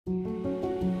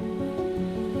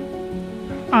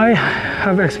I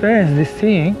have experienced this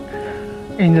thing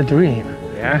in the dream.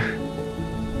 Yeah?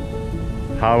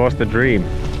 How was the dream?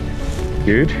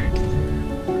 Good?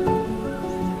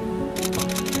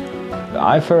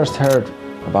 I first heard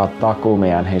about Takumi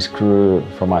and his crew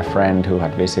from my friend who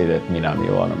had visited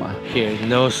Minamiuonuma. Here,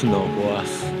 no snow for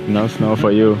us. No snow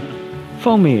for you?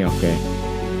 For me, okay.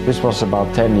 This was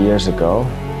about 10 years ago.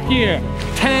 Here,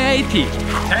 1080.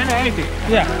 1080?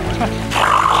 Yeah.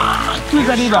 Be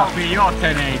your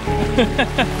 1080.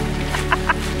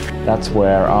 That's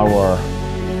where our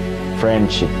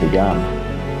friendship began.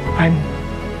 I'm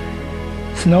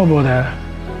snowboarder,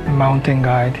 mountain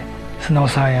guide, snow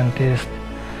scientist,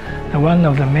 and one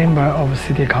of the members of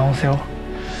city council.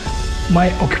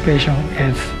 My occupation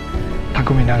is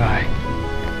Takumi Nagai.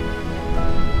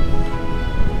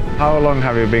 How long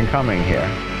have you been coming here?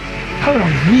 How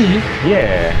long? Me?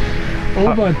 Yeah.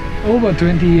 Over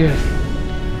 20 years.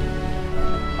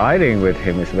 Riding with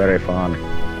him is very fun.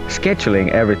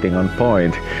 Scheduling everything on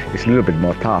point is a little bit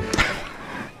more tough.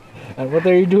 And what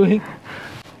are you doing?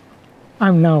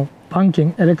 I'm now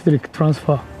punking electric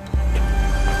transfer.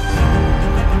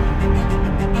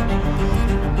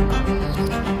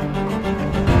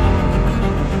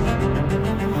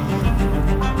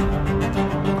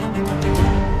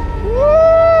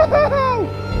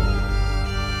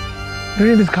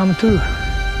 Dreams come true.